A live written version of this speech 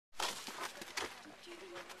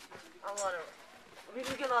I want to. We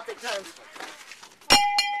can all take turns.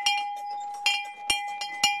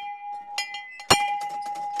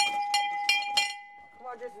 Come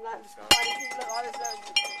on, Jason.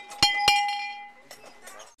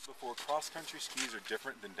 Before, cross-country skis are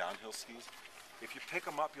different than downhill skis. If you pick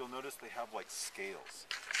them up, you'll notice they have like scales,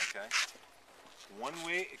 okay? One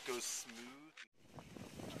way it goes smooth.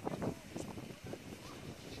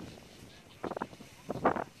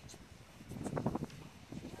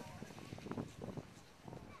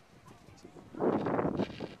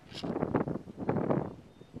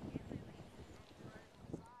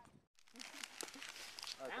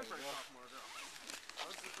 And for a sophomore girl.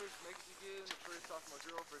 What's the first Mexican, the first sophomore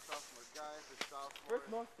girl, first sophomore guy, first sophomore? First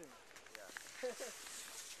Mustang. Yeah.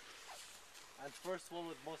 And first one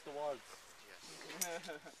with most awards. Yes.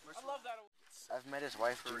 I love that. I've met his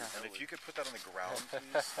wife, Gina. And if you could put that on the ground,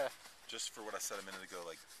 please, just for what I said a minute ago,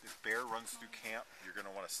 like if bear runs through camp, you're going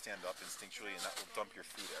to want to stand up instinctually and that will dump your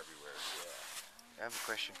food everywhere. Yeah. I have a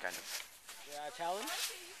question, kind of. Yeah, challenge?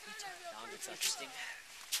 Challenge looks interesting.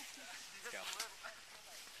 Let's go.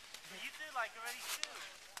 You did like already too.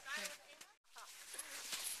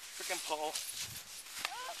 Freaking pole.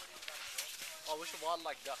 Oh, we should water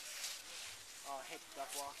like ducks. Oh, I hate duck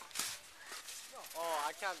walk. Oh,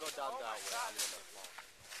 I can't go down that way. I'm gonna fall.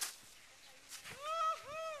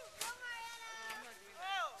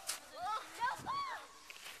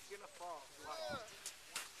 You're gonna fall.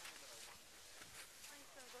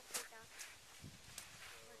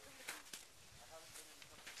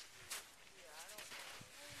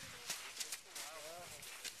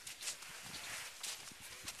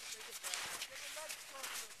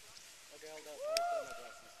 Okay, hold up.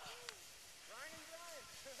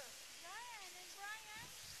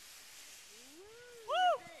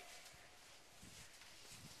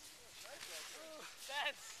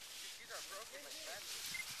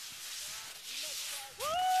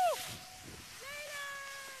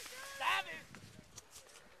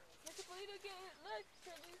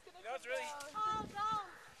 Let me put on my glasses. No, it's really. Oh, don't.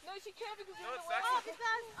 No, she can't because Oh, because,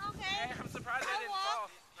 okay. Man, I'm surprised I didn't fall.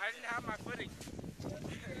 I didn't have my footing.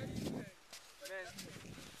 Man,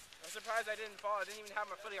 I'm surprised I didn't fall. I didn't even have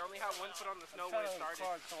my footing. I only had one foot on the snow when it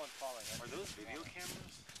started. Someone falling. Are those video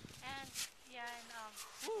cameras? And, yeah, and,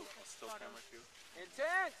 Still camera too?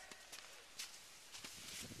 Intense!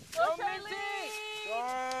 Go, Charlie!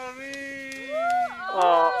 Charlie!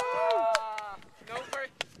 Oh.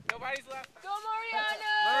 Nobody's left. Go, Mariano!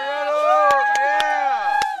 Mariano!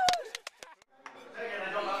 Yeah!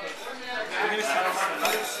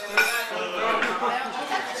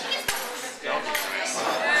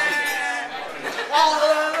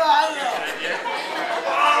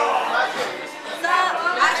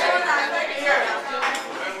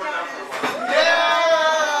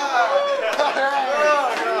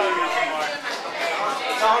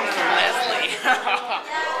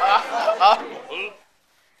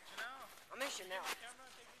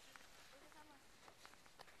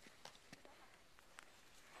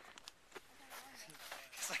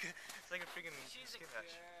 It's like a freaking skip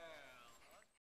hatch.